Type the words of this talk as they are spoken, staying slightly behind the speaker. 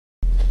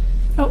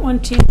Oh, why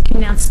don't you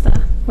announce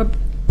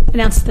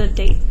the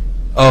date?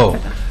 Oh,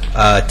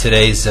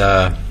 today's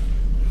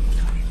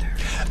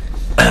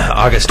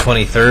August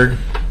 23rd,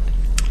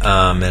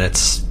 and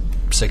it's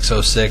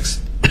 6:06.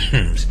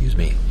 Excuse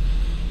me.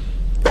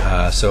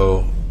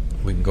 So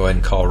we can go ahead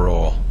and call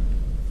roll.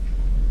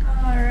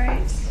 All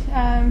right.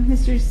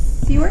 Mr.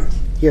 Seward?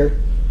 Here.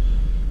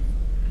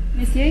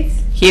 Ms.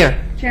 Yates?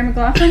 Here. Chair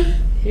McLaughlin?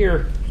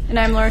 Here. And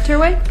I'm Laura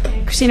Turway.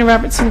 Christina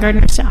Robertson,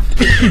 Gardner staff.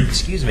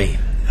 Excuse me.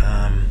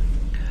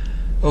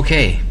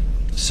 Okay,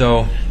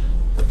 so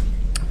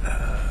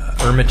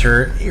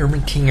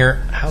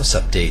Ermitinger house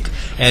update,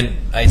 and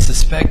I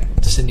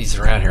suspect Cindy's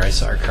around here. I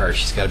saw her car.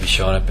 She's got to be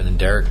showing up, and then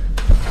Derek,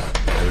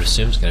 I would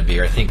assume, is going to be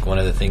here. I think one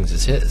of the things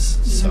is his.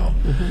 So,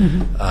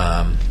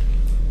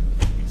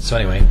 so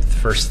anyway, the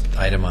first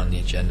item on the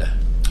agenda.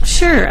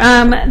 Sure.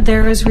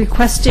 There is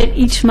requested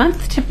each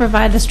month to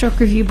provide the Stroke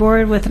Review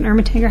Board with an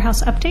Ermitinger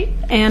House update,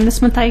 and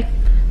this month I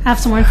have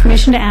some more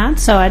information to add.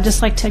 So I'd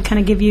just like to kind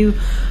of give you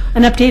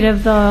an update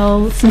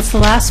of since the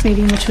last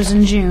meeting, which was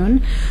in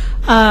June.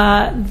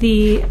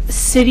 The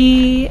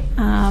city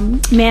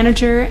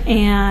manager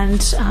and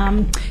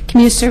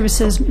community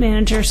services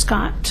manager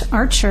Scott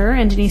Archer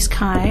and Denise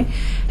Kai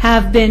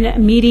have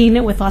been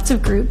meeting with lots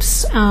of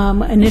groups.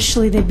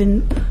 Initially, they've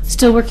been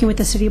still working with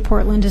the city of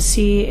Portland to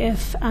see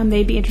if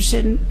they'd be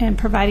interested in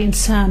providing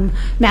some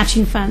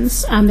matching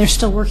funds. They're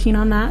still working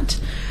on that.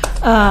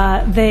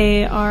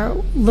 They are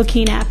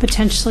looking at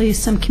potentially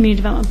some community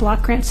development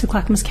block grants to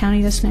Clackamas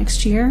County this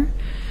next year.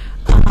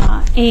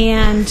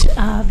 And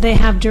they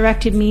have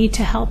directed me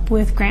to help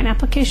with grant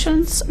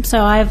applications.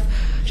 So I've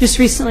just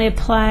recently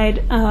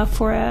applied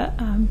for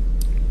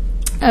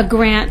a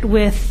grant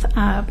with,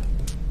 I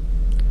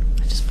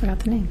just forgot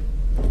the name.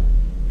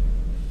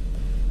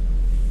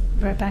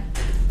 Right back.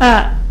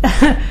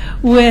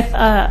 With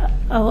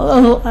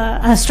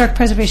a historic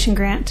preservation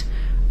grant,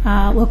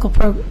 local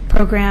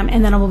program,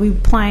 and then I will be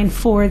applying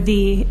for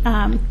the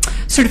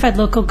certified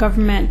local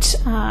government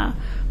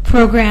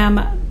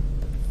program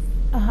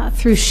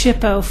through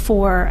SHPO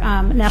for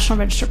National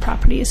Register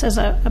properties as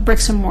a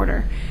bricks and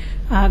mortar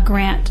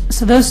grant.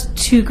 So those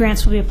two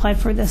grants will be applied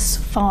for this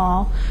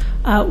fall.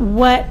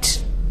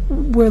 What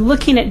we're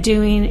looking at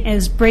doing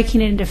is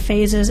breaking it into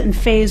phases, and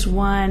phase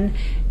one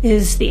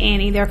is the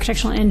ANI, the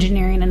architectural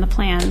engineering and the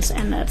plans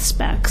and the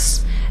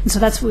specs. And so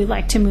that's what we'd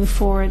like to move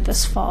forward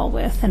this fall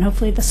with, and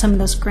hopefully some of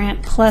those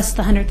grant plus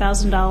the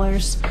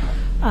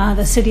 $100,000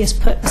 the city has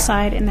put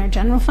aside in their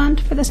general fund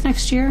for this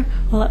next year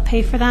will help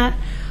pay for that.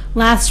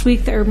 Last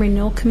week, the Urban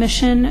Renewal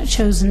Commission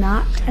chose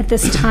not at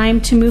this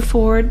time to move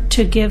forward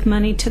to give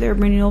money to the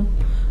Urban Renewal,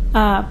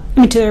 to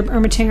the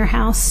Ermitinger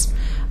House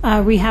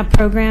rehab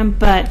program,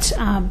 but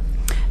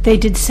they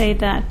did say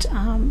that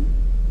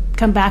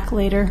come back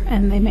later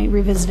and they may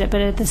revisit it,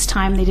 but at this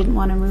time they didn't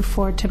want to move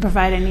forward to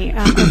provide any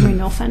Urban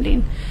Renewal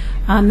funding.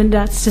 And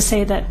that's to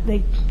say that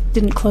they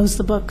didn't close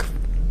the book,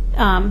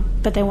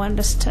 but they wanted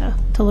us to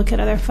look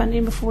at other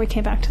funding before we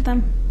came back to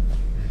them.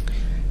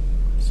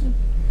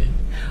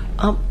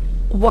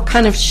 What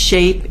kind of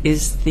shape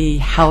is the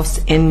house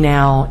in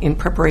now in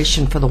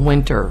preparation for the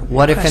winter?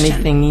 What, if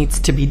anything,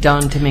 needs to be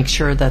done to make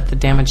sure that the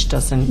damage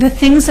doesn't The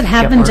things that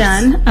have get been worse?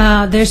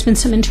 done, there's been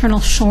some internal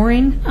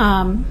shoring.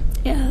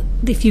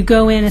 If you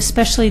go in,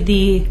 especially if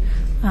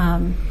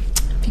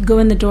you go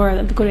in the door,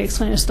 I'm going to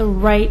explain this, the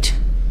right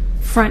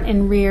front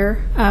and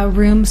rear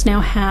rooms now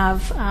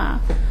have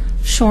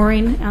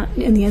shoring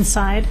in the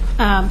inside.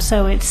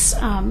 So it's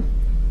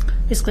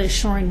basically a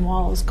shoring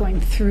walls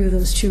going through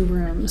those two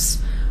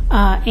rooms.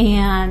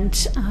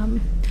 And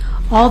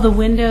all the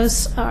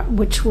windows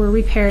which were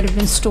repaired have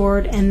been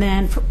stored, and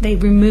then they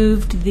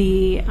removed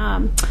the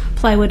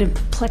plywood and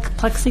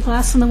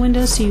plexiglass on the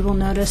windows, so you will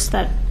notice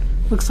that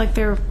looks like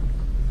they're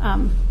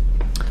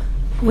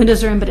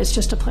windows are in, but it's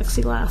just a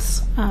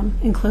plexiglass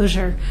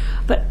enclosure.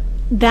 But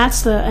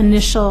that's the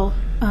initial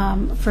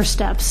first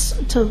steps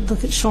to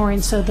look at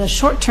shoring. So the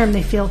short term,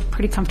 they feel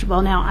pretty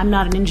comfortable. Now, I'm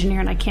not an engineer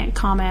and I can't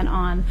comment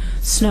on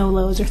snow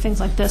loads or things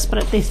like this,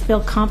 but they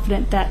feel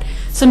confident that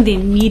some of the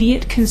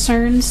immediate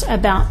concerns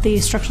about the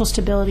structural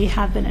stability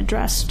have been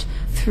addressed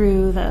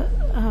through the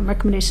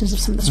recommendations of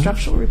some of the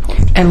structural report.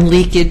 And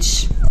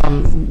leakage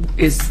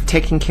is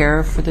taken care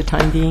of for the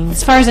time being?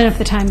 As far as I know for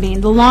the time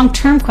being. The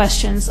long-term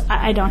questions,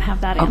 I don't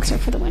have that answer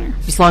for the winter.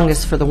 As long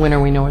as for the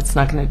winter we know it's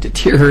not going to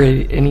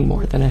deteriorate any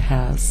more than it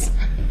has.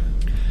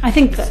 I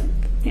think that,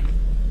 yeah.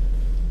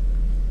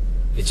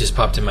 It just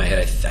popped in my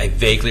head. I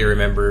vaguely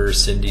remember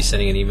Cindy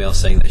sending an email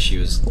saying that she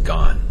was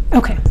gone.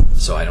 Okay.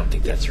 So I don't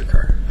think that's her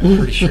car. I'm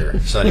pretty sure.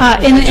 So anyway,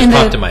 it just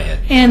popped in my head.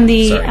 And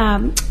the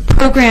Sorry.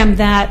 program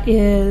that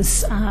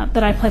is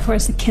that I apply for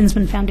is the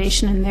Kinsman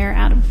Foundation, and they're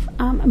out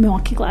of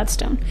Milwaukee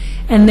Gladstone,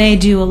 and they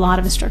do a lot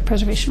of historic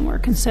preservation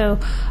work. And so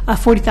a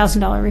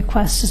 $40,000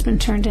 request has been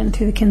turned in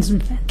through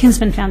the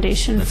Kinsman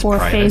Foundation That's for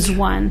private? phase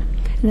one,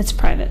 and it's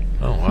private.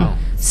 Oh, wow.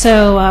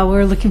 So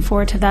we're looking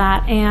forward to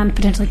that, and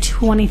potentially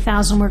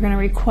 $20,000 we're going to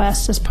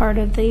request as part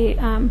of the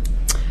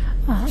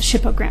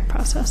SHPO grant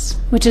process,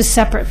 which is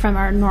separate from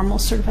our normal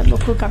certified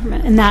local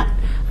government, and that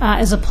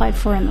is applied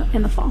for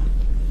in the fall.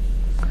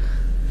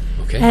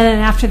 Okay. And then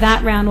after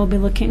that round, we'll be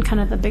looking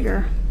kind of the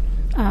bigger,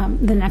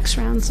 the next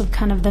rounds of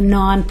kind of the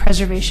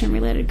non-preservation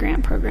related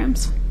grant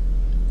programs.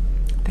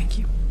 Thank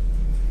you.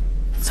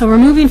 So we're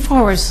moving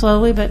forward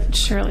slowly but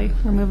surely.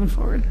 We're moving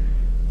forward.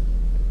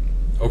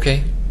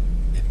 Okay.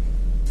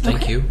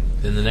 Thank Okay. you.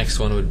 Then the next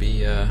one would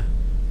be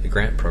the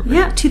grant program.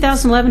 Yeah,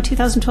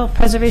 2011-2012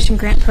 Preservation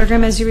Grant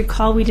Program. As you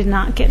recall, we did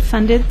not get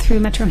funded through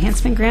Metro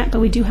Enhancement Grant, but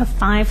we do have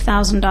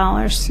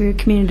 $5,000 through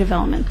Community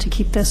Development to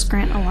keep this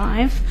grant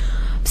alive.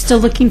 Still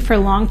looking for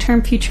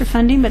long-term future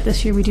funding, but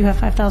this year we do have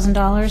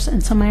 $5,000.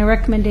 And so my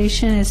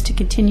recommendation is to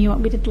continue what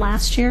we did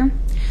last year,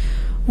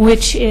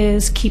 which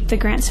is keep the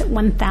grants at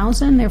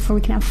 $1,000. Therefore,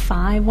 we can have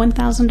 5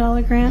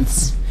 $1,000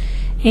 grants,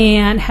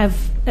 and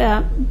have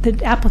the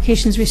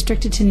applications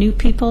restricted to new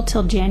people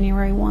till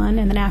January 1,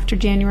 and then after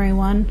January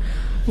 1,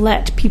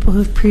 let people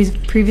who've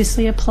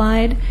previously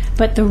applied,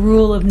 but the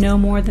rule of no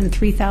more than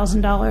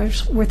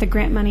 $3,000 worth of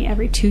grant money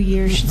every 2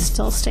 years should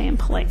still stay in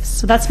place.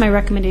 So that's my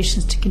recommendation,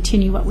 is to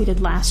continue what we did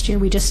last year.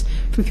 We just,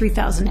 from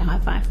 $3,000 now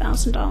have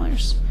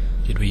 $5,000.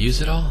 Did we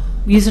use it all?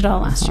 We used it all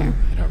last year.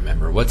 I don't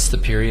remember. What's the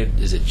period?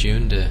 Is it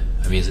June to,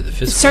 I mean, is it the It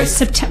fiscal starts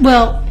year? September.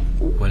 Well,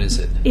 When is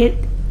it?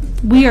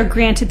 we are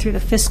granted through the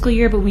fiscal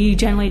year, but we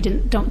generally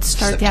don't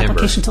start the September.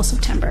 application until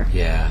September.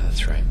 Yeah,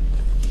 that's right.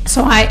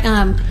 So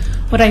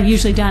what I've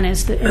usually done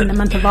is that in the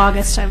month of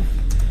August,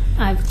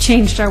 I've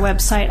changed our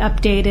website,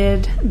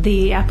 updated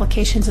the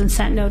applications, and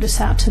sent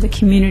notice out to the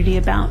community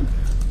about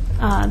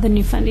the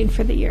new funding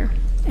for the year.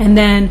 And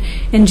then,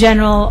 in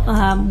general,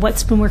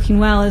 what's been working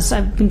well is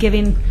I've been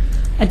giving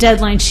a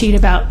deadline sheet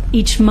about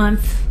each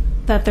month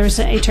that there's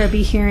an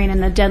HRB hearing,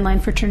 and the deadline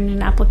for turning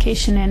an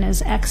application in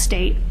is X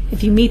date.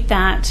 If you meet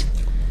that,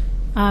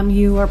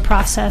 you are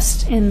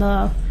processed in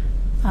the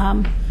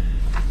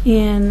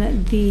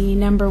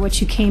number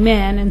which you came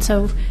in, and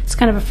so it's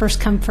kind of a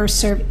first come, first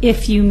serve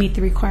if you meet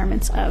the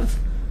requirements of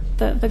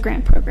the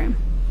grant program.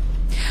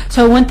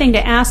 So one thing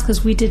to ask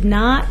is we did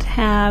not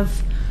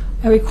have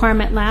a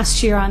requirement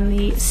last year on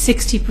the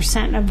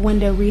 60% of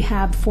window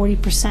rehab,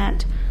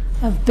 40%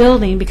 of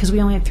building, because we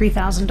only had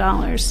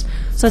 $3,000. So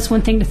that's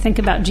one thing to think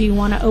about. Do you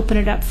want to open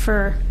it up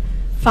for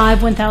 5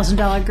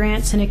 $1,000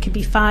 grants, and it could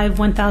be 5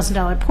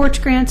 $1,000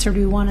 porch grants, or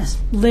do we want to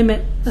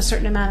limit a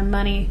certain amount of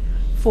money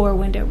for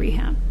window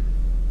rehab?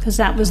 Because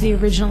that was the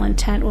original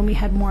intent when we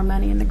had more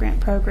money in the grant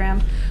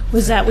program,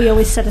 was that we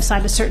always set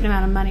aside a certain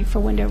amount of money for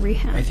window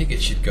rehab. I think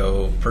it should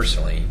go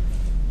personally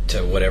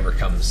to whatever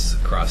comes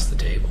across the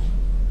table.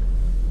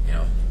 You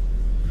know,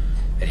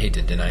 I'd hate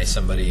to deny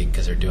somebody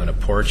because they're doing a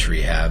porch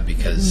rehab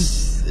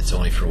because it's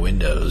only for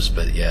windows,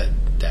 but yet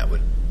that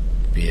would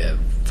be a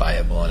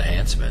viable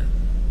enhancement.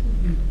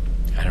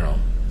 I don't know,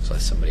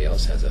 unless somebody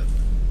else has a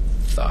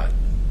thought.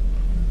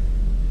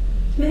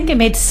 I think it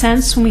made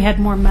sense when we had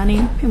more money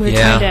and we were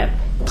Yeah. trying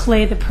to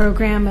play the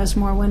program as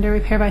more window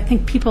repair, but I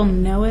think people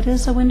know it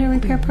is a window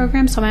repair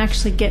program, so I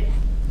actually get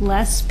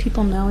less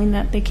people knowing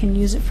that they can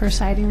use it for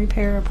siding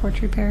repair or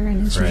porch repair,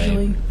 and it's Right.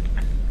 usually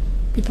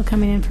people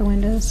coming in for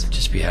windows.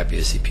 Just be happy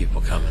to see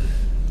people come and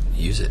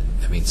use it.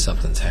 I mean,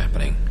 something's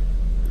happening.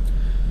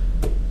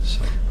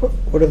 So,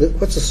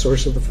 What's the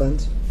source of the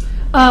funds?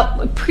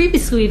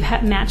 Previously,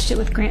 we've matched it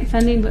with grant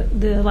funding, but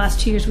the last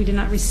 2 years we did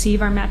not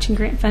receive our matching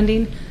grant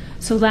funding.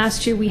 So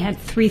last year we had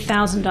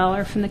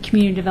 $3,000 from the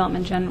Community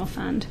Development General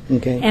Fund.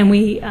 Okay. And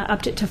we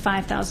upped it to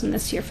 $5,000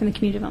 this year from the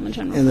Community Development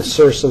General And the Fund.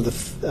 source of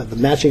the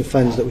matching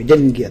funds that we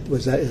didn't get,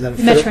 is that a The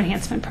federal? Metro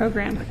Enhancement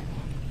Program.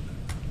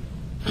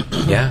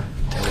 yeah,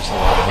 there was a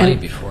lot of money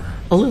And- before.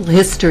 A little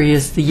history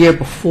is the year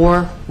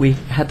before we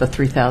had the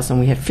 3,000,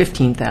 we had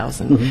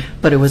 15,000,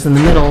 but it was in the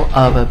middle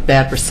of a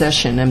bad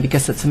recession, and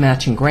because it's a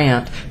matching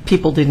grant,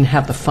 people didn't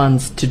have the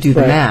funds to do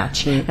the Right.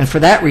 match, Right. and for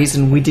that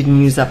reason, we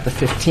didn't use up the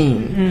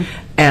 15.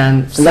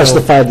 And And that's so-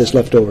 the 5 that's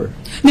left over.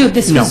 No,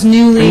 this No, was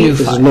newly, a new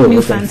This is fund. new, new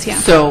okay. funds, yeah.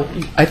 So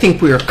I think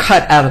we were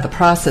cut out of the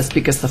process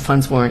because the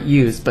funds weren't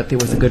used, but there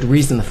was a good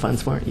reason the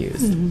funds weren't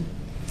used.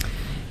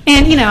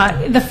 And,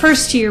 the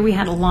first year we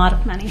had a lot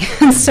of money.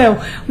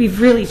 So we've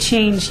really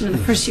changed. The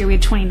first year we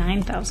had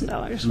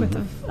 $29,000 worth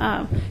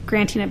of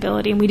granting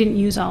ability, and we didn't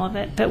use all of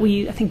it, but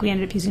I think we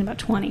ended up using about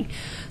 20.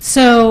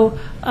 So,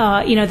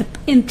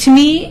 to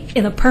me,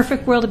 in the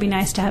perfect world, it'd be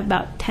nice to have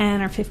about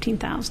 10 or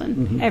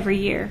 15,000 every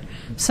year.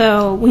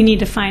 So we need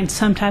to find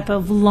some type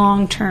of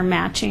long-term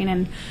matching.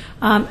 And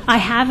I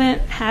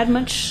haven't had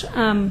much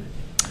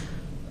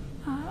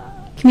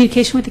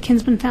communication with the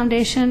Kinsman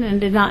Foundation and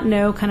did not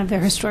know kind of their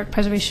historic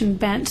preservation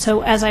bent.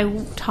 So as I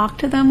talk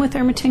to them with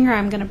Ermatinger,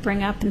 I'm going to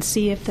bring up and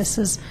see if this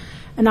is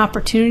an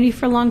opportunity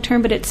for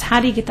long-term, but it's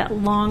how do you get that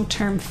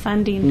long-term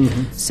funding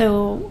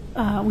so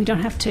we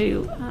don't have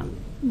to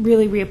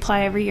really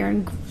reapply every year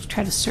and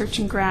try to search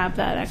and grab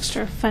that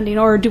extra funding,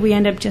 or do we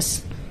end up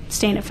just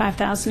staying at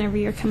 $5,000 every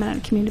year coming out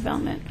of community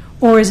development?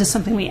 Or is this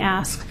something we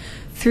ask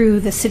through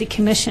the city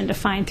commission to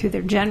find through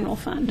their general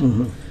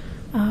fund?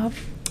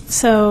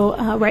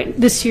 So right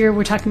this year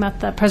we're talking about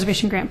the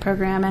preservation grant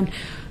program, and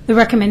the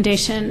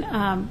recommendation,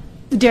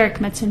 Derek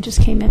Metzen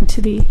just came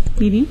into the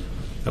meeting.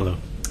 Hello.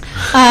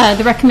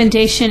 The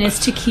recommendation is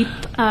to keep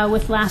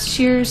with last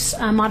year's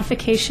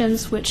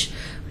modifications, which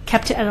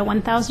kept it at a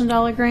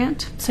 $1,000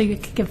 grant, so you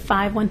could give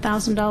 5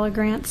 $1,000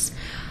 grants.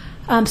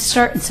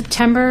 Start in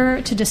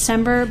September to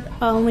December,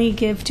 only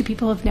give to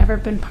people who have never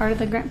been part of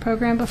the grant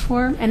program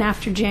before, and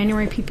after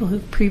January, people who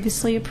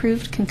previously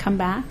approved can come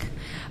back.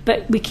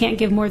 But we can't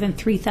give more than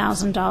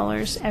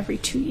 $3,000 every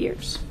 2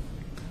 years.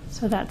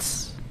 So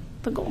that's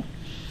the goal.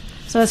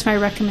 So that's my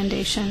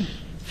recommendation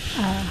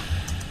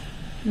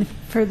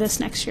for this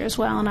next year as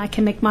well, and I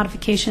can make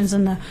modifications,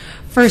 and the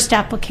first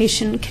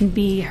application can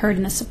be heard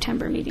in the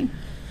September meeting.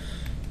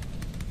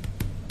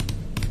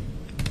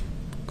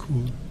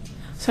 Cool.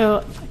 So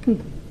if I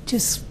can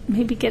just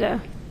maybe get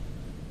a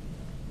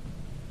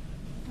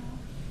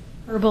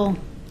verbal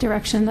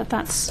direction that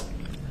that's,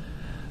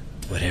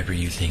 Whatever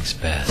you think's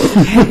best.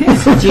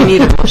 Do you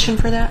need a motion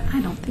for that? I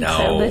don't think No.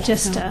 so, but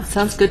just,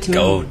 Sounds good to me.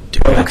 Go do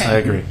it. Okay. I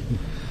agree.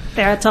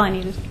 that's all I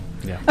needed.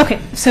 Yeah. Okay,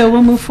 so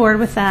we'll move forward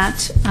with that.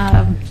 So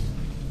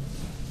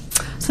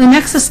the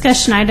next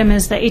discussion item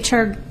is the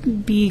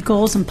HRB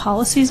goals and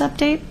policies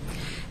update.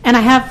 And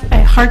I have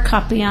a hard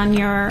copy on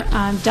your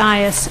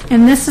dais,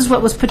 and this is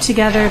what was put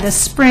together this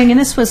spring, and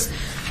this was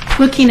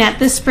looking at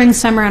this spring,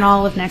 summer, and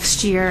all of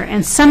next year.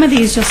 And some of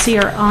these you'll see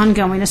are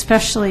ongoing,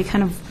 especially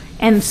kind of,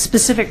 and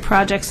specific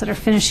projects that are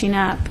finishing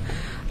up.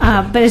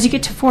 But as you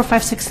get to 4,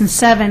 5, 6, and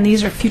 7,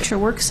 these are future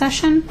work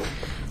session.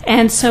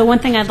 And so one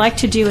thing I'd like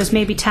to do is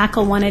maybe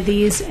tackle one of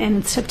these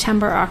in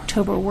September or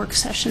October work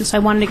session. So I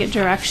wanted to get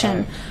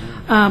direction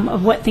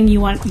of what thing you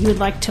would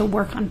like to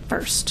work on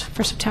first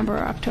for September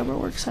or October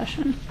work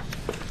session.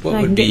 What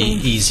I would can be get me-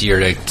 easier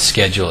to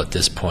schedule at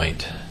this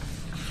point?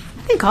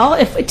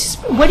 I think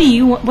what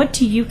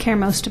do you care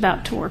most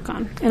about to work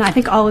on? And I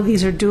think all of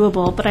these are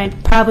doable, but I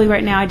probably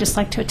right now I just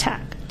like to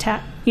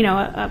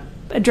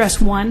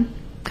address one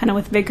kind of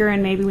with vigor,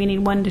 and maybe we need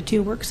 1 to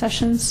 2 work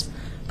sessions.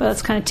 But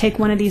let's kind of take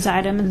one of these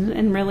items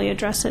and really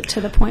address it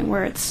to the point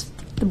where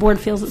the board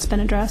feels it's been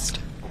addressed.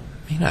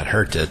 May not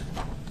hurt to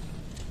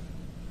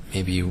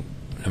maybe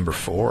number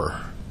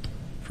 4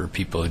 for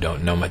people who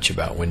don't know much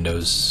about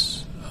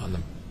Windows on the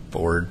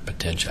board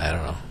potential. I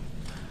don't know.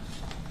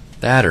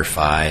 That or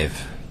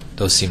 5.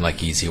 Those seem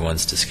like easy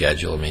ones to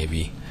schedule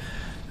maybe.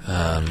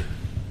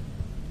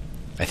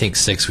 I think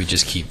 6 we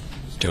just keep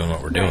doing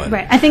what we're doing.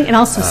 Right. I think, and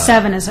also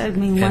 7 is,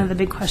 one of the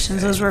big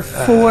questions. Those were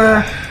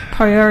 4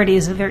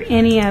 priorities. Are there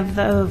any of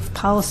those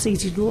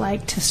policies you'd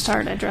like to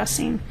start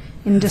addressing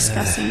and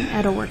discussing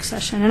at a work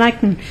session? And I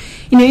can,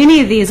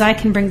 any of these, I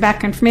can bring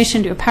back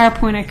information, do a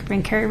PowerPoint. I can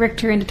bring Carrie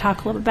Richter in to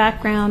talk a little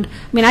background.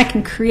 I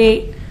can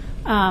create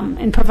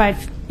and provide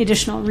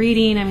additional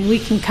reading. We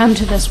can come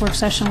to this work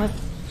session with,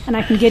 and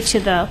I can get you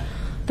the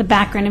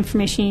background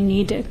information you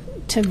need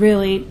to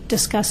really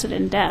discuss it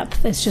in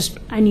depth. It's just,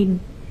 I need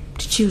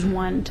to choose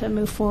one to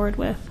move forward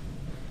with.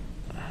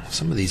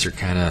 Some of these are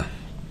kind of,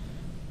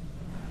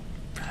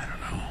 I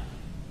don't know,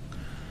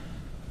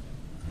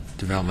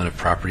 development of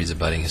properties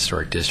abutting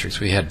historic districts.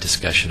 We had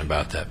discussion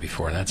about that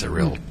before, and that's a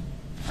real,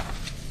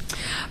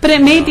 But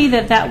it may be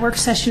that work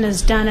session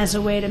is done as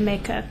a way to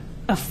make a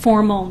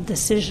formal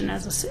decision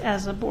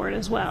as a board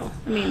as well.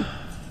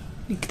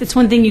 That's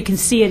one thing you can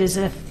see it is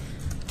if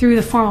through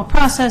the formal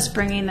process,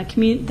 bringing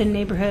the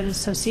neighborhood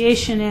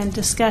association in,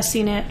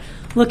 discussing it,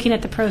 looking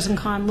at the pros and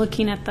cons,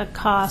 looking at the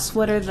costs,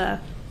 what are the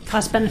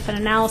cost-benefit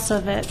analysis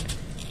of it.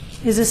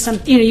 Is this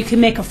you can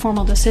make a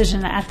formal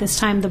decision that at this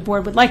time the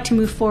board would like to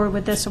move forward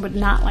with this or would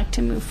not like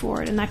to move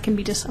forward, and that can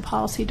be just a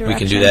policy direction. we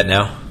can do that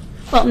now?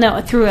 Well,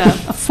 no, through a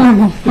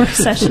formal work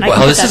session. I can Well,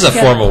 put this that is a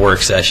together. formal work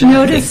session. I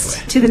Notice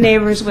think. to the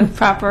neighbors with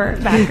proper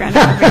background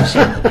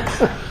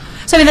information.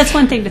 So that's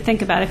one thing to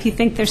think about. If you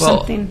think there's Well,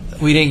 something.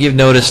 we didn't give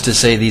notice to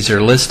say these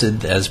are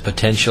listed as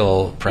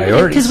potential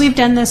priorities. Because we've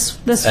done this.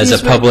 As a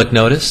these were- public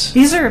notice?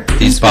 These are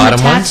These been bottom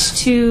attached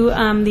ones? to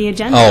the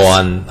agenda.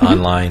 Oh,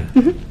 online.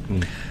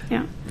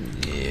 Yeah.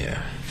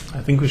 Yeah. I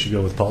think we should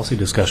go with policy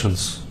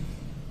discussions.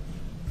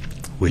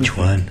 Which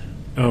one?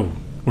 Oh,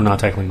 we're not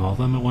tackling all of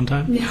them at one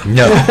time?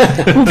 No.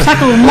 We'll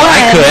tackle one.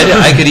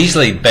 I could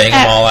easily bang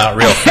them all out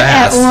real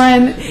fast. At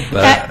one.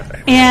 But-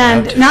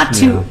 And not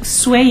to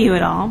sway you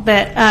at all,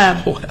 but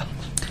Well,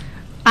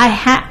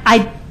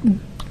 I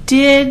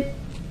did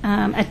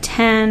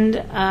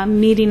attend a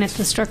meeting at the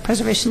Historic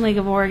Preservation League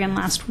of Oregon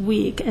last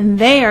week, and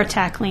they are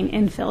tackling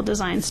infill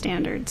design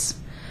standards,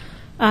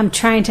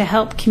 trying to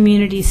help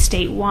communities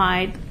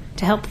statewide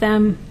to help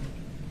them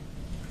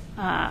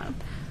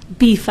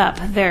beef up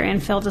their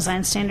infill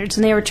design standards.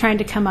 And they were trying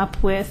to come up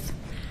with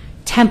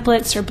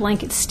templates or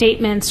blanket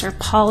statements or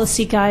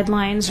policy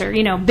guidelines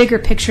or bigger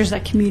pictures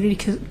that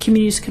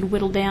communities could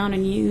whittle down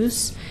and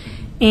use.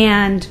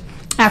 And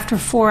after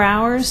 4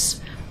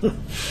 hours,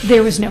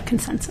 there was no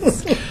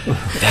consensus.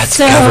 that's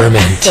So-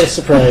 government. What a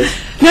surprise.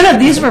 No,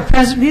 these were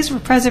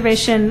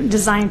preservation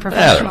design Ah, they're all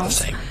the professionals.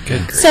 same.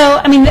 Good grief.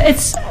 So,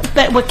 it's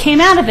but what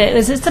came out of it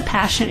is it's a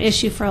passionate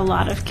issue for a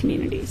lot of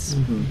communities,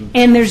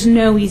 and there's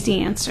no easy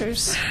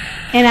answers.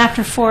 And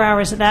after 4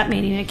 hours of that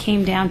meeting, it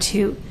came down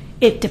to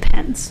it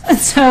depends.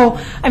 So,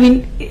 I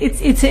mean,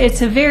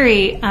 it's a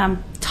very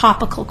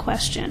topical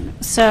question.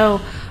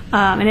 So,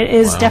 and it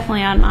is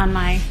definitely on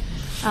my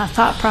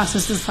thought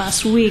process this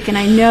last week. And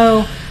I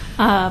know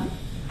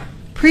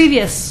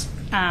previous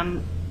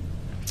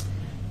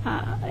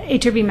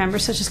HRB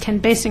members, such as Ken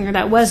Basinger,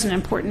 that was an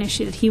important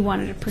issue that he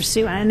wanted to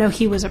pursue. And I know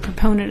he was a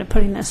proponent of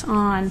putting this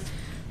on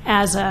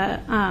as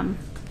a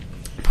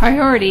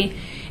priority.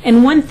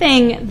 And one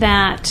thing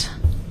that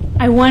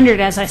I wondered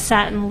as I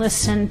sat and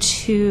listened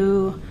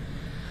to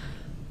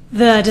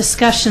the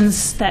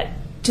discussions that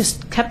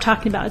just kept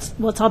talking about, it's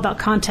all about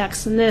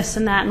context and this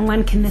and that, and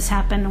when can this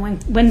happen,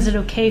 and when's it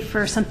okay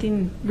for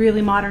something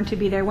really modern to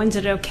be there, when's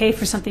it okay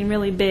for something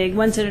really big,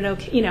 when's it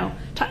okay,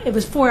 it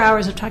was 4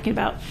 hours of talking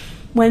about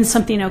when's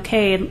something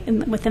okay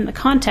within the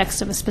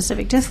context of a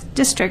specific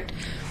district.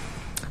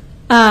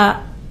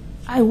 I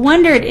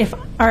wondered if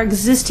our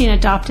existing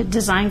adopted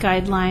design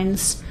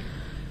guidelines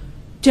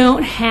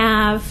don't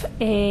have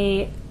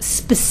a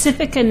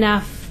specific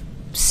enough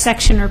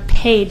section or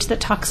page that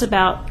talks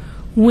about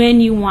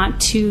when you want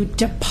to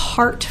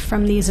depart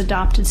from these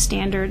adopted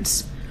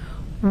standards.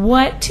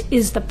 What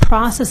is the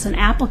process an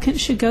applicant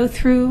should go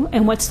through,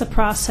 and what's the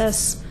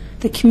process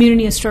the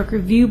Community Historic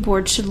Review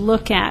Board should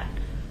look at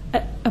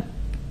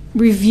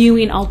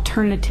reviewing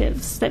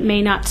alternatives that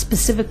may not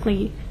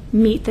specifically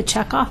meet the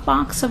checkoff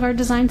box of our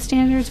design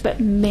standards but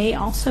may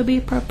also be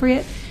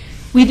appropriate?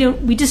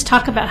 We just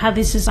talk about how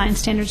these design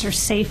standards are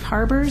safe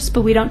harbors,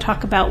 but we don't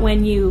talk about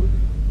when you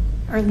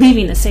are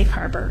leaving the safe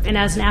harbor. And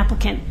as an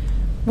applicant,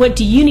 what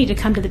do you need to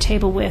come to the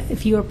table with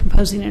if you are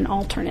proposing an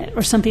alternate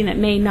or something that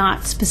may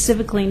not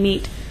specifically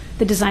meet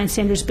the design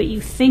standards but you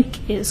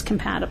think is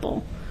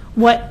compatible?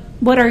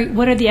 What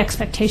are the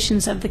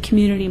expectations of the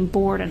community and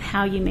board on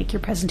how you make your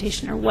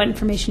presentation, or what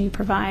information you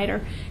provide,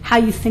 or how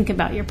you think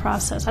about your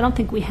process? I don't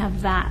think we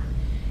have that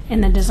in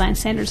the design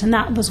standards, and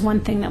that was one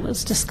thing that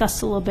was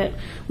discussed a little bit.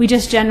 We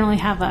just generally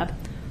have a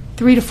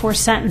 3 to 4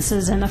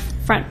 sentences in the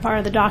front part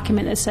of the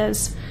document that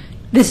says,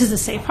 this is a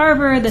safe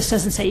harbor, this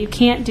doesn't say you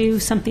can't do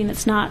something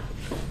that's not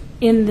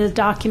in the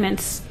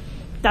documents, ...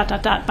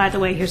 By the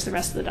way, here's the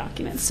rest of the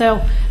document.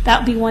 So that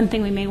would be one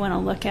thing we may want to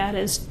look at,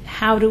 is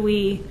how do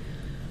we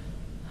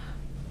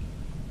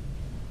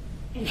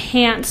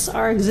enhance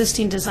our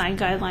existing design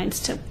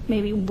guidelines to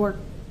maybe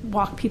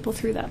walk people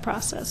through that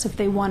process if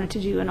they wanted to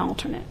do an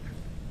alternate.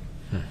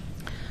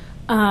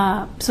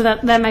 So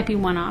that might be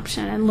one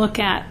option, and look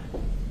at,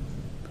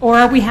 or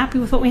are we happy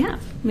with what we have?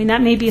 I mean,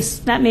 that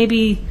may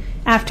be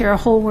after a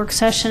whole work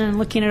session and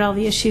looking at all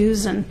the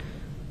issues, and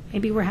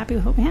maybe we're happy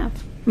with what we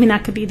have. I mean,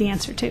 that could be the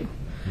answer too.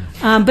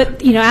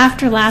 But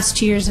after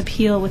last year's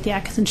appeal with the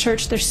Atkinson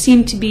Church, there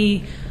seemed to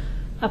be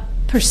a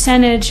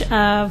percentage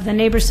of the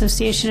Neighbor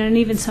Association and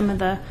even some of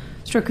the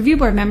Historic Review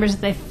Board members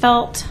that they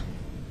felt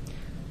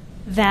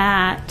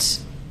that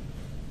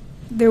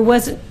there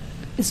wasn't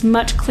as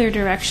much clear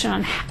direction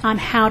on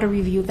how to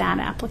review that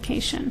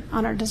application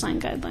on our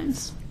design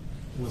guidelines.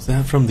 Was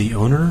that from the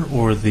owner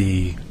or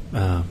the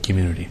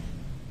community?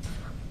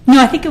 No,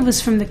 I think it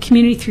was from the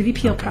community through the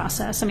appeal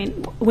process. I mean,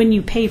 when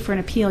you pay for an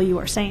appeal, you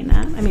are saying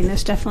that. I mean,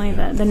 there's definitely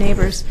the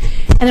neighbors.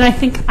 And then I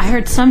think I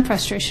heard some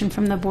frustration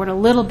from the board a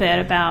little bit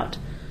about,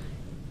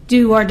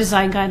 do our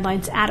design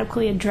guidelines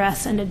adequately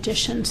address an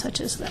addition such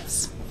as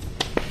this?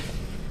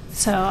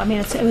 So, I mean,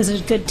 it was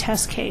a good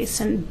test case.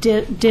 And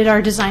did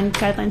our design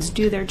guidelines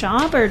do their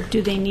job, or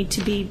do they need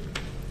to be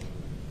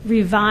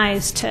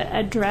revised to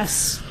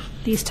address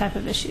these type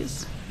of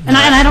issues? And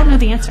I don't know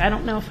the answer. I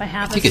don't know if I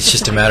have. I think it's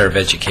just a matter of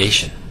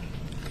education.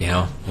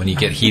 When you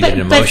get heated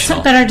and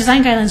emotional. But our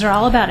design guidelines are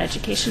all about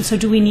education. So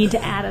do we need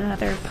to add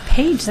another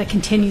page that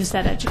continues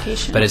that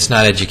education? But it's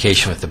not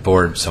education with the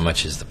board so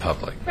much as the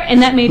public.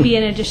 And that may be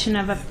an addition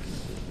of a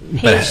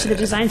page to the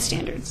design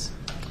standards.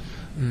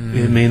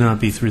 It may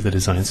not be through the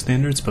design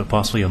standards, but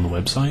possibly on the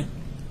website.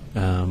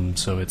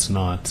 So it's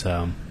not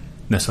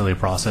necessarily a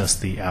process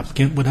the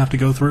applicant would have to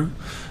go through,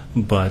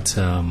 but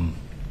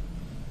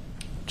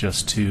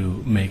just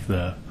to make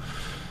the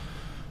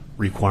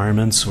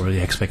requirements or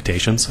the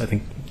expectations, I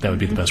think that would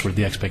be the best word,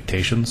 the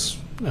expectations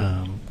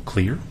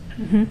clear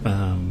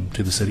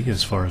to the city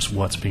as far as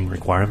what's being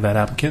required of that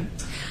applicant.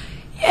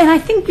 And I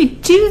think we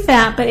do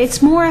that, but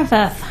it's more of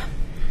the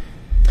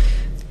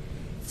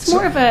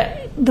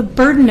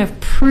burden of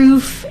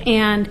proof,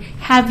 and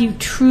have you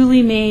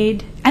truly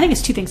made, I think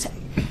it's two things.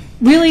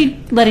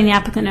 Really letting the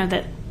applicant know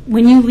that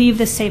when you leave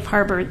the safe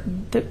harbor,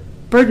 the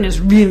burden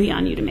is really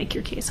on you to make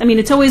your case. I mean,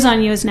 it's always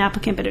on you as an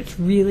applicant, but it's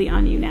really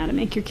on you now to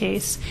make your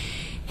case.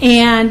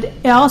 And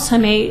it also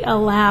may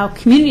allow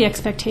community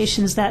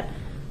expectations that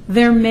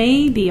there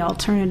may be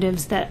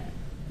alternatives that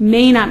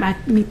may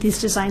not meet these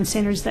design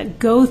standards that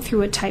go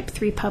through a Type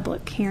 3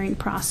 public hearing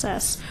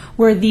process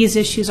where these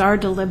issues are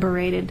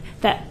deliberated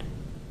that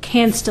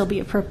can still be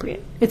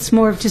appropriate. It's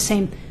more of just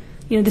saying,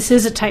 this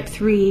is a Type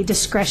 3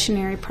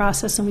 discretionary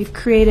process, and we've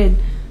created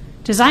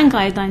design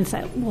guidelines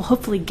that will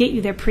hopefully get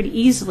you there pretty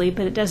easily,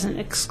 but it doesn't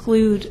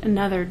exclude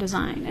another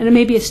design. And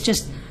maybe it's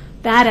just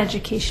that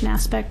education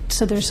aspect,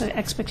 so there's an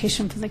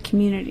expectation from the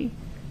community.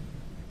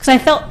 Because I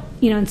felt,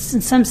 in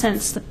some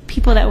sense, the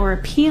people that were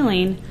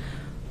appealing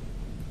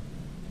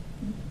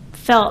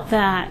felt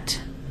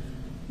that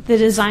the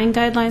design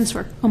guidelines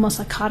were almost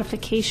like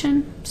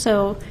codification.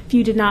 So if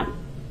you did not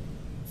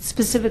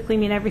specifically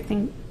meet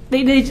everything,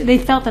 they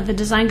felt that the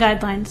design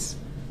guidelines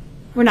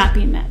were not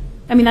being met.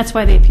 I mean, that's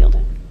why they appealed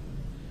it.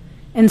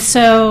 And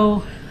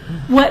so,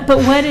 what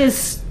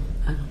is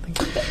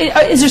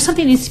there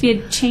something that needs to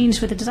be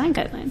changed with the design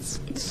guidelines?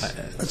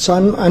 So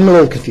I'm a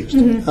little confused.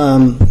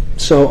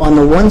 So on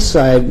the one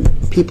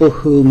side, people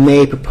who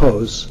may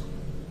propose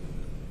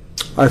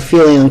are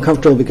feeling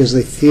uncomfortable because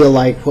they feel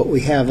like what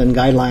we have in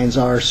guidelines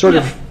are sort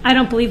of... I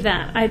don't believe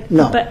that.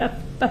 No.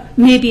 But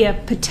maybe a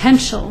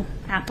potential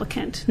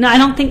applicant. No, I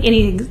don't think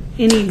any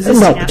existing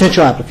No, applicant.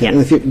 potential applicant. Yeah.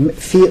 And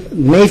if you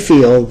may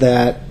feel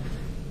that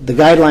the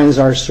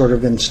guidelines are sort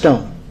of in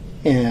stone,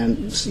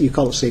 and you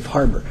call it safe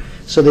harbor.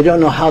 So they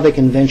don't know how they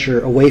can venture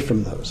away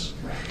from those.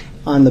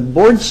 On the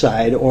board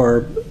side,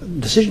 or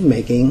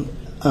decision-making,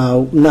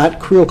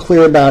 not real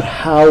clear about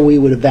how we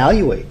would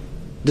evaluate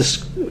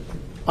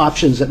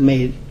options that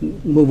may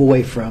move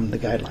away from the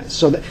guidelines.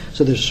 So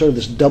there's sort of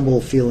this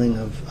double feeling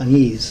of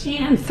unease.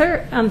 And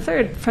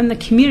third, from the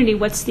community,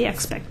 what's the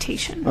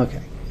expectation?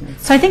 Okay.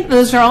 So I think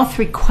those are all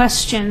three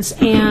questions,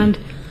 and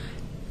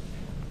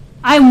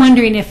I'm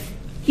wondering if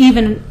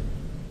even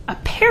a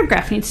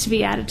paragraph needs to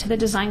be added to the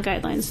design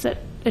guidelines that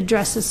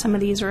addresses some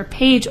of these, or a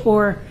page,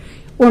 or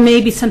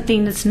maybe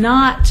something that's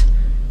not,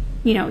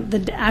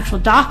 the actual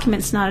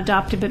document's not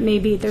adopted, but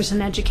maybe there's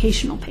an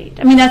educational page.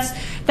 I mean,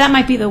 that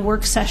might be the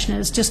work session,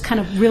 is just kind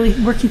of really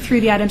working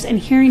through the items and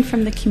hearing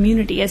from the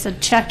community as a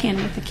check-in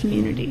with the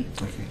community.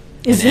 Okay.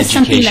 Is An this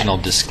something educational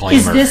that,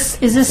 disclaimer. Is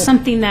this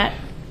something that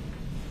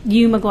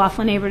you,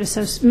 McLaughlin Neighborhood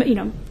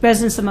Association,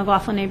 residents of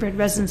McLaughlin Neighborhood,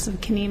 residents of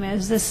Kenema,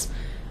 is this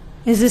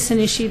an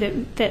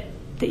issue that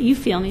you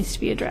feel needs to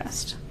be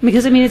addressed?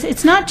 Because, I mean,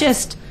 it's not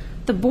just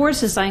the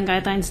board's design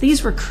guidelines.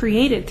 These were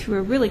created through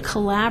a really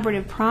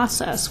collaborative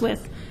process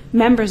with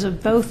members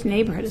of both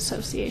neighborhood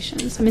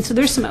associations. I mean, so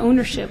there's some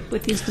ownership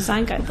with these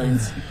design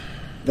guidelines.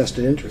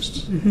 Vested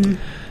interests.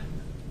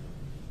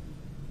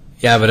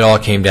 Yeah, but it all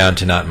came down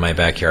to not in my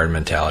backyard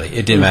mentality.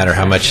 It didn't matter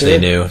how much they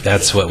knew.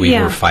 That's what we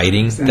Yeah. were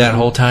fighting that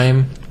whole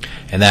time.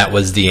 And that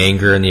was the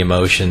anger and the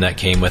emotion that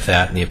came with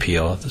that and the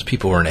appeal. Those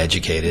people weren't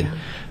educated.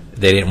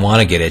 They didn't want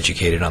to get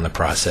educated on the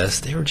process.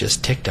 They were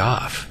just ticked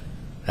off.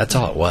 That's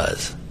all it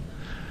was.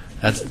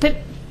 But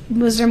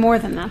was there more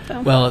than that,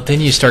 though? Well, then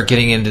you start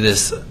getting into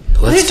this,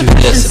 let's Here's do the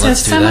question. this and So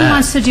let's if do someone that.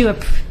 wants to do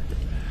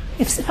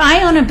if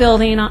I own a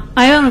building,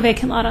 I own a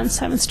vacant lot on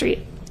 7th Street,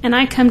 and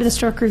I come to the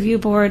Historic Review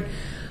Board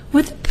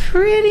with a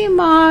pretty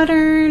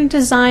modern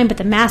design, but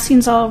the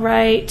massing's all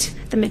right,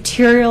 the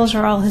materials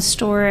are all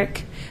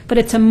historic, but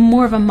it's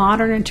more of a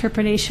modern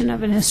interpretation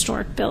of an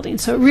historic building.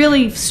 So it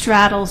really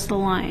straddles the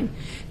line.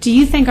 Do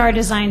you think our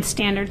design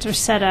standards are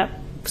set up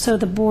so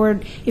the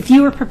board, if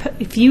you were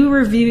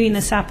reviewing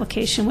this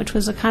application, which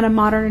was a kind of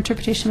modern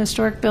interpretation of a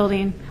historic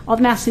building, all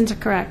the massings are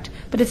correct,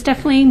 but it's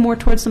definitely more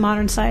towards the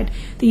modern side,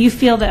 that you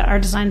feel that our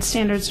design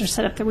standards are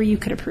set up where you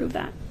could approve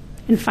that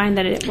and find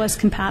that it was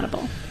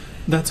compatible?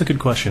 That's a good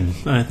question.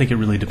 I think it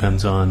really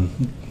depends on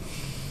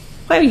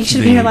Well, you should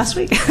have been here last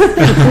week.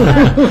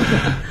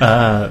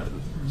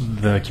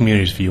 the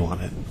community's view on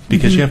it.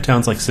 Because you have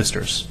towns like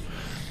Sisters,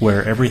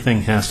 where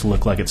everything has to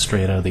look like it's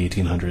straight out of the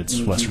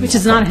 1800s Western Which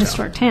is wall not a farm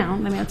historic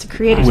town. I mean, it's a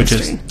creative Which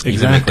history. is Even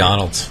exactly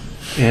McDonald's.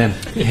 And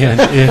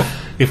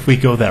if we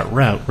go that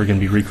route, we're going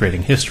to be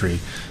recreating history,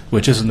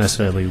 which isn't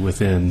necessarily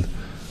within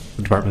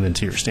the Department of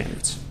Interior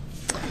standards.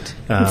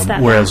 It's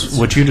that Whereas balance.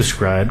 what you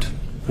described,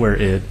 where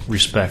it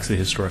respects the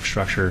historic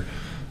structure,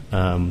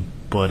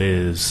 but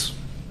is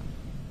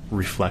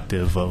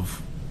reflective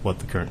of what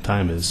the current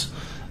time is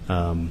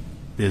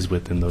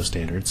within those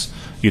standards.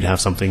 You'd have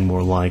something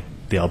more like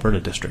the Alberta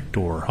District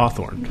or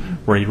Hawthorne,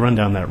 where you run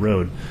down that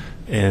road,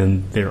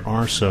 and there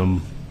are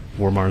some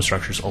more modern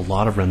structures, a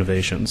lot of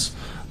renovations,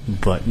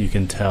 but you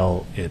can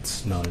tell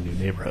it's not a new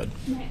neighborhood.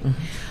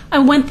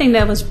 One thing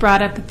that was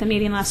brought up at the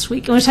meeting last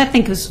week, which I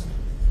think was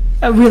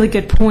a really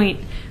good point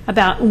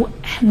about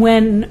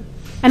when,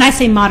 and I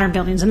say modern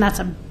buildings, and that's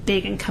a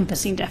big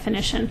encompassing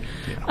definition.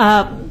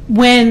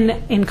 When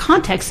in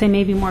context they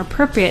may be more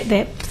appropriate,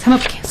 that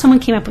someone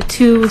came up with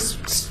two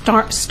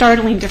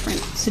startling different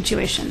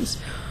situations.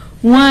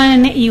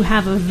 One, you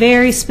have a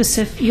very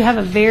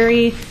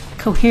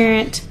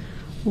coherent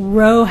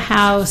row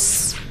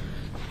house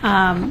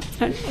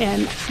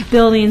and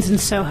buildings in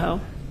Soho,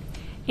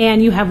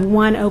 and you have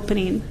one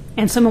opening,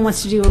 and someone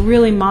wants to do a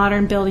really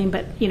modern building,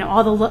 but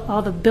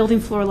all the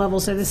building floor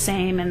levels are the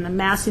same and the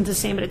massing's the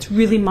same, but it's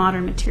really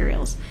modern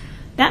materials.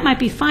 That might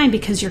be fine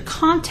because your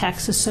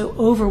context is so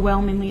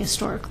overwhelmingly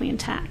historically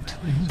intact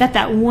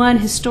that one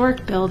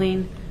historic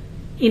building,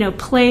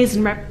 plays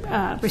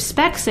and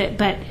respects it,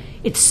 but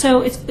it's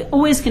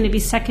always going to be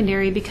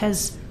secondary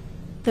because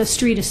the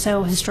street is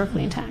so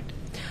historically intact.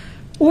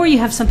 Or you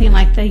have something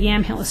like the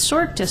Yamhill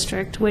Historic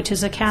District, which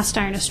is a cast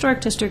iron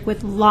historic district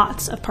with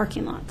lots of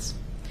parking lots.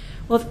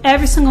 Well, if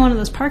every single one of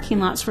those parking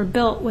lots were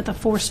built with a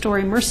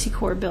 4-story Mercy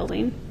Corps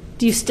building,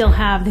 do you still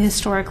have the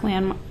historic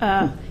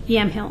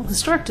Yamhill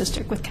Historic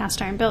District with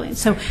cast iron buildings?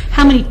 So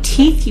how many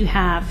teeth you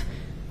have,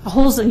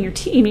 holes in your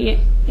teeth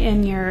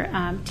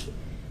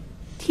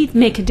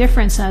make a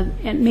difference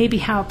in maybe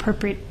how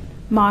appropriate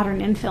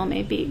modern infill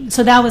may be.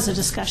 So that was a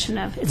discussion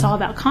of, it's all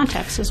about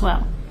context as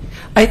well.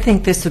 I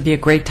think this would be a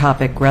great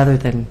topic rather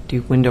than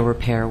do window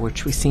repair,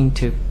 which we seem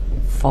to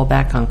fall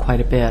back on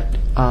quite a bit.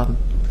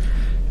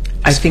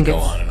 I think go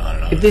on and on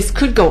and on. This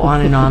could go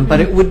on and on, but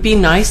it would be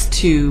nice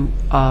to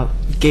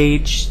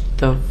gauge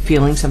the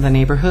feelings of the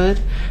neighborhood,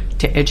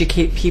 to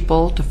educate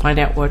people, to find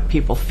out what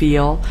people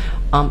feel,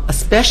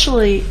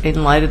 especially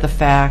in light of the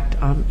fact,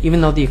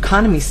 even though the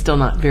economy is still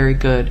not very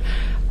good,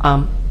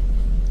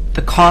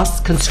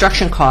 the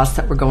construction costs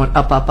that were going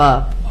up,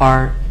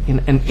 are,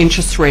 and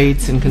interest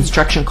rates and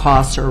construction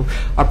costs are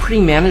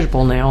pretty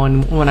manageable now.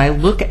 And when I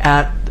look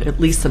at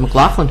least the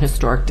McLaughlin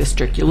Historic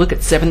District, you look at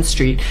 7th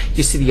Street,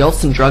 you see the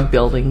Olson Drug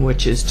Building,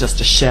 which is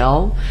just a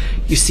shell.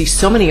 You see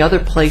so many other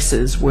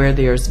places where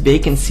there's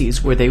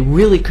vacancies where they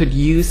really could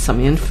use some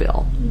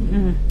infill,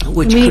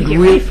 which We need could to get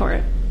really ready for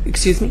it.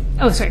 Excuse me.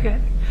 Oh, sorry, go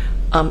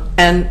ahead.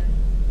 And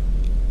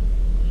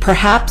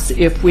perhaps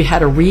if we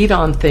had a read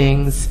on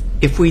things,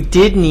 if we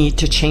did need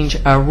to change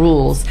our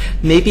rules,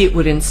 maybe it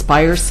would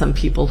inspire some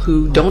people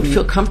who don't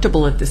feel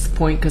comfortable at this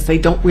point because they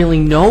don't really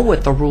know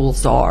what the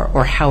rules are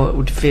or how it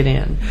would fit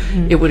in.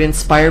 It would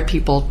inspire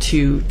people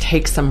to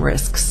take some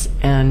risks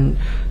and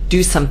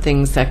do some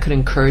things that could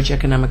encourage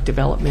economic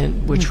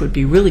development, which would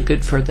be really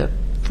good for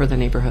the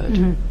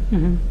neighborhood.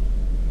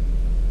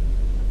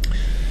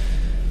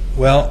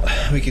 Well,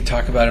 we could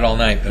talk about it all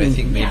night, but I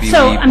think maybe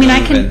So, we I mean,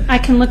 move I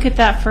can look at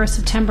that for a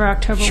September,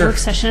 October Sure. work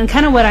session, and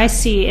kind of what I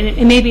see,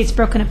 and maybe it's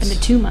broken up into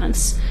 2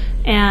 months.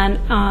 And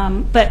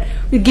but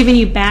we've given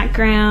you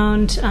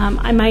background.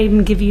 I might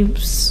even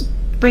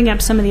bring up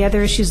some of the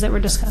other issues that were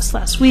discussed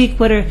last week.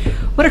 What are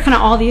kind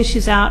of all the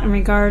issues out in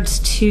regards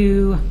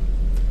to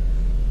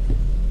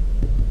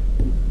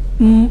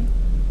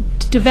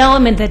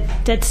development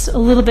that's a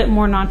little bit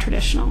more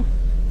non-traditional?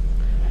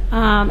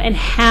 And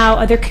how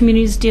other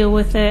communities deal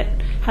with it.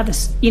 How the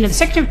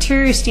Secretary of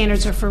Interior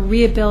standards are for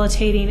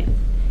rehabilitating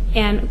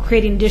and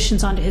creating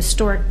additions onto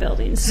historic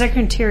buildings. The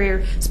Secretary of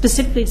Interior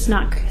specifically has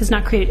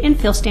not created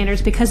infill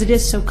standards because it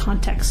is so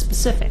context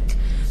specific.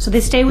 So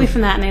they stay away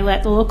from that and they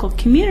let the local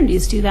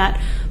communities do that.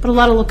 But a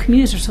lot of local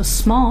communities are so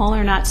small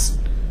or not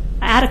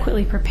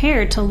adequately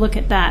prepared to look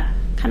at that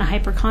kind of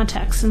hyper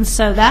context. And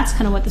so that's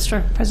kind of what the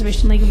Historic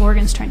Preservation League of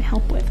Oregon is trying to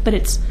help with. But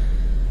it's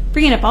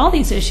bringing up all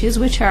these issues,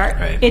 which are,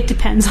 it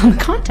depends on the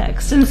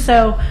context. And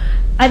so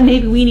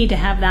maybe we need to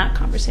have that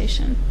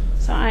conversation.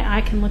 So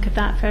I can look at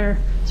that for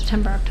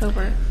September,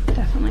 October,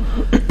 definitely.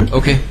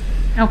 Okay.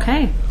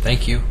 Okay.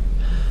 Thank you.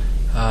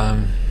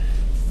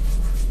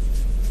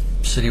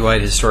 Citywide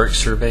Historic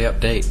Survey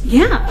update.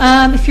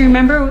 Yeah. If you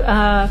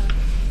remember,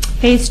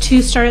 Phase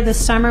 2 started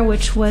this summer,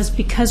 which was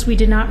because we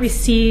did not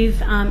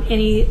receive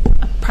any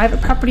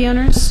private property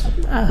owners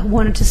who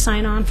wanted to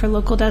sign on for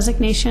local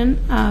designation.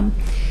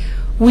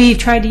 We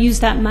tried to use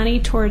that money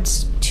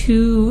towards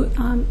 2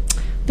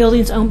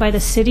 buildings owned by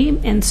the city,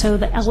 and so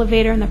the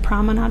elevator and the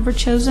promenade were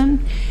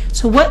chosen.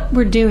 So what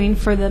we're doing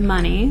for the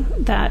money,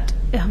 that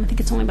I think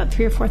it's only about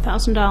 $3,000 or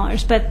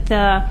 $4,000, but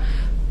the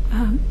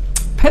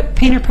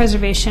Painter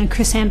Preservation,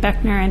 Chris Ann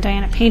Beckner and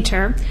Diana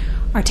Painter,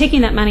 are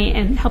taking that money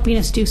and helping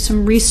us do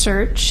some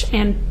research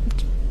and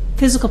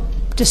physical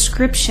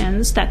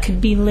descriptions that could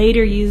be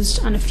later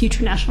used on a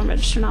future National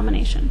Register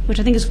nomination, which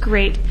I think is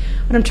great.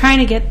 What I'm trying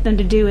to get them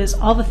to do is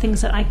all the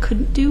things that I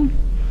couldn't do.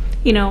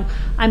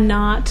 I'm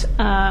not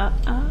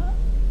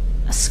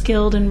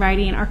skilled in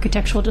writing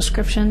architectural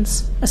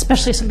descriptions,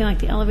 especially something like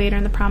the elevator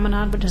and the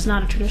promenade, which is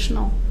not a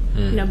traditional,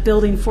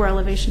 building for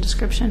elevation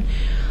description.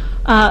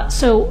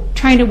 So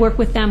trying to work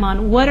with them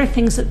on what are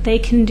things that they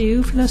can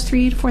do for those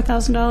 $3,000 to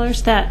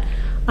 $4,000 that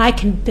I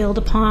can build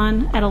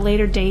upon at a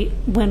later date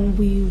when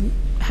we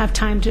have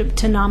time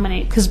to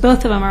nominate, because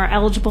both of them are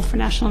eligible for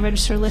National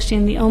Register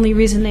listing. The only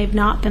reason they've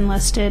not been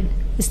listed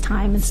is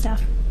time and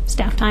staff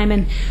time.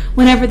 And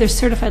whenever there's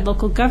certified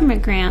local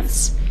government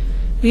grants,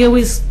 we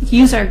always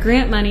use our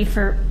grant money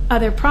for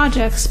other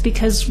projects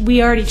because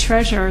we already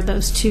treasure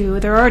those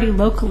 2. They're already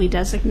locally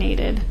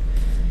designated.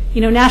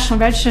 National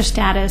Register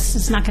status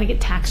is not going to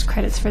get tax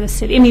credits for the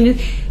city. I mean,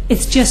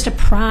 it's just a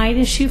pride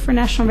issue for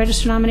National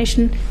Register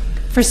nomination.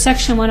 For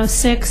Section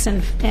 106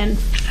 and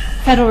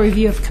Federal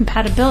Review of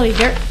Compatibility,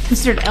 they're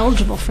considered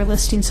eligible for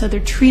listing, so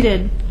they're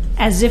treated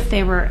as if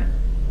they were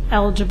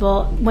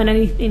eligible when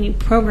any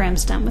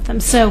program's done with them.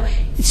 So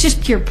it's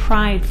just pure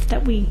pride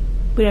that we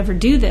would ever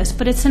do this.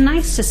 But it's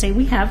nice to say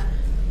we have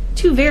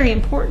 2 very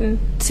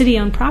important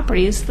city-owned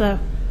properties, the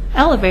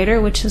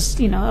elevator, which is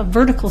a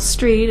vertical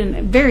street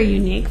and very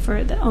unique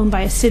owned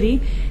by a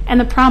city, and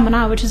the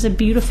promenade, which is a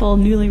beautiful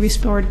newly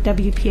restored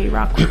WPA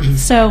rock.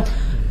 So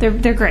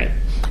they're great.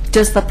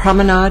 Does the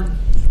promenade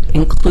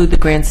include the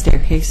grand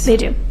staircase? They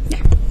do.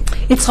 Yeah.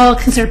 It's all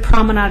considered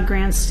promenade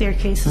grand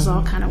staircase is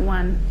all kind of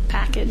one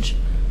package.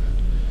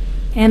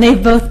 And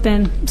they've both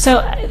been,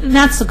 so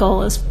that's the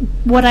goal, is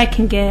what I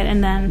can get,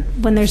 and then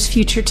when there's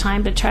future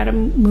time to try to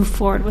move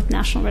forward with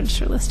National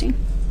Register listing.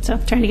 So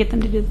trying to get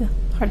them to do the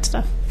hard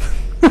stuff.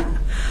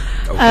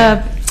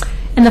 Okay.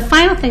 And the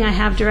final thing I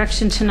have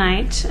direction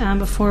tonight,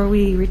 before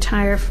we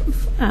retire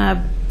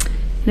and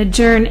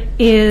adjourn,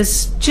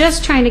 is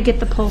just trying to get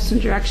the pulse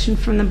and direction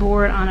from the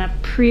board on a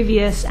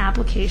previous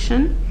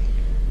application.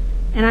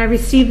 And I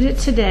received it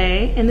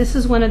today, and this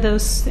is one of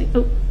those things.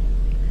 Oh,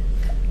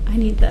 I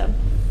need the.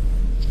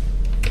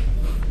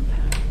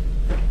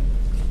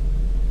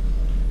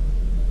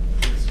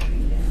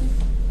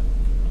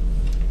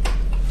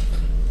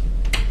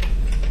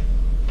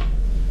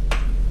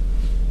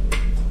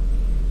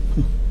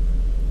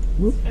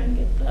 I can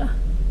get the.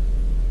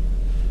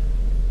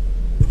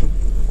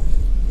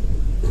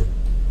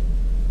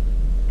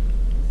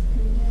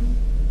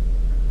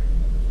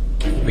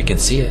 We can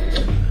see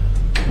it.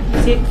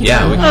 See it?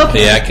 Yeah,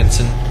 Okay. the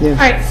Atkinson. All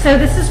right, so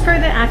this is for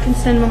the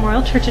Atkinson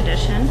Memorial Church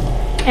Edition,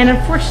 and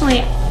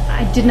unfortunately,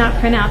 I did not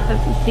print out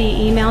the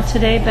email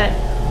today, but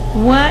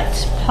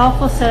what Paul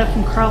Falsetta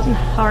from Carlton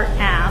Hart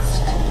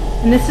asked,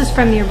 and this is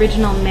from the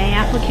original May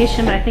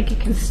application, but I think it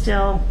can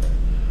still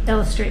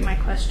illustrate my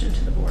question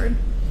to the board.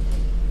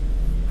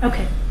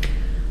 Okay.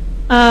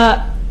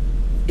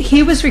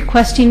 He was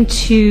requesting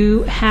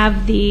to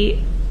have the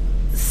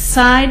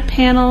side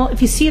panel,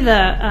 if you see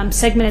the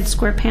segmented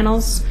square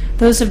panels,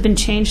 those have been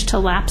changed to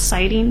lap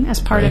siding as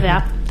part of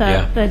that.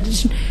 Yeah. The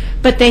addition.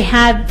 But they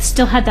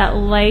still had that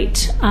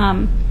light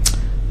brown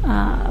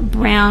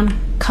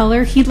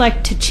color. He'd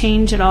like to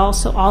change it all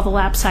so all the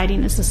lap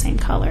siding is the same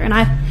color. And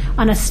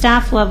on a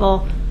staff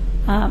level,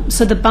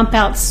 so the bump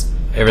outs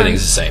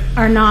Everything's the same.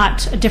 are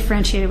not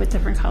differentiated with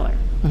different color.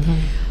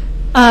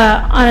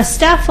 On a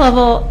staff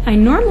level, I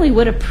normally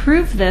would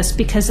approve this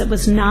because it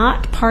was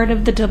not part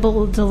of the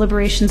double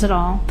deliberations at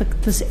all.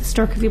 The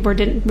Historic Review Board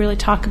didn't really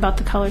talk about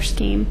the color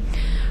scheme.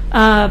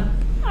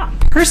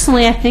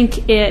 Personally, I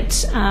think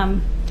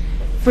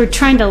we're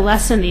trying to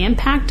lessen the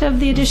impact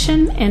of the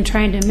addition and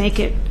trying to make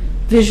it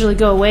visually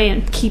go away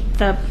and keep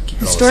the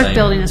historic same.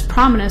 building as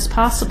prominent as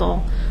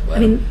possible. I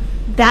mean,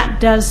 that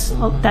does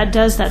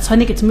that. So I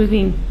think it's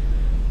moving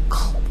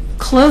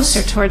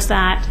closer towards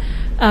that.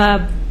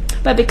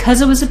 But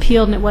because it was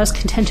appealed and it was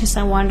contentious,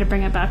 I wanted to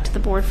bring it back to the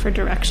board for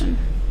direction.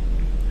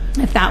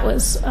 If that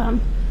was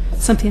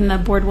something the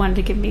board wanted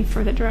to give me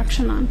further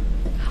direction on.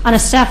 On a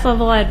staff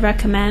level, I'd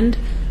recommend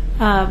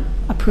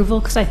approval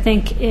because I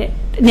think it,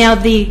 now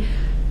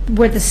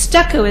where the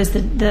stucco is,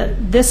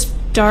 this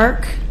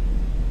dark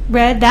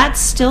red, that's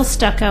still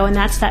stucco, and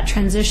that's that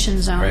transition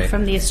zone Right.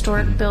 from the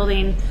historic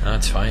building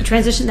That's fine.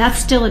 transition. That's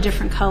still a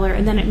different color,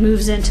 and then it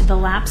moves into the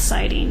lap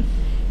siding.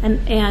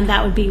 And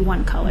that would be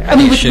one color. I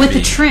mean, It should with the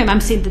be. trim,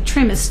 I'm seeing the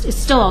trim is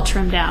still all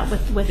trimmed out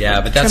with Yeah,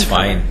 the but that's trim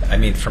color. fine. I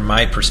mean, from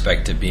my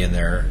perspective, being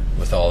there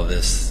with all of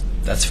this,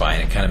 that's fine.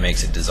 It kind of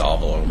makes it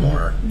dissolve a little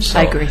more. So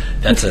I agree.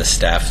 That's a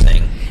staff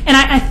thing. And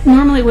I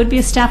normally would be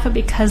a staff, but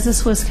because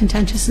this was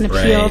contentious and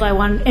appealed, Right. I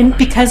wanted, and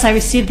because I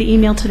received the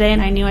email today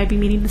and I knew I'd be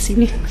meeting this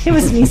evening, it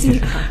was an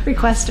easy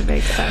request to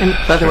make. So. And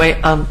by the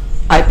way,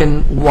 I've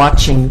been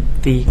watching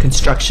the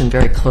construction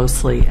very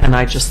closely, and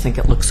I just think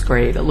it looks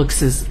great. It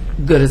looks as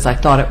good as I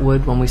thought it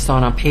would when we saw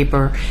it on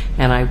paper,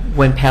 and I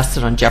went past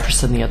it on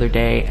Jefferson the other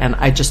day, and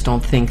I just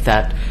don't think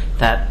that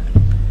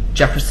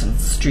Jefferson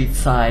Street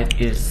side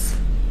is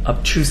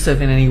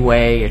obtrusive in any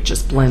way. It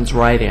just blends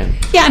right in.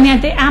 Yeah, I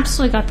mean, they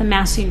absolutely got the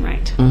massing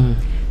right.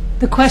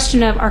 The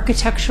question of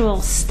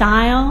architectural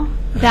style,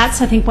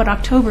 that's, I think, what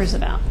October is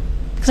about.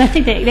 Because I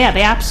think they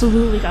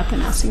absolutely got the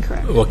massing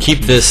correct. Well, keep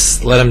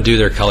this, let them do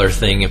their color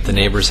thing. If the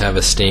neighbors have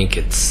a stink,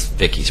 it's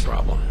Vicky's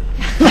problem.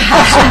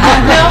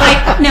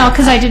 No,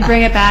 because I did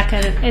bring it back,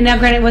 and now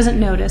granted it wasn't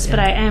noticed, but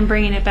I am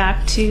bringing it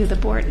back to the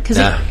board.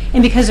 Yeah.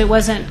 And because it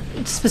wasn't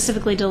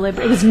specifically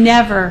deliberate, it was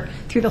never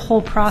through the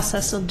whole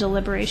process of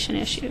deliberation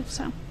issue,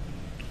 so.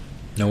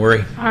 No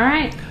worry. All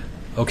right.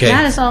 Okay.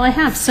 That is all I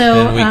have,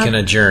 so. Then we can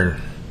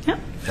adjourn Yep.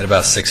 at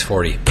about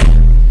 6:40.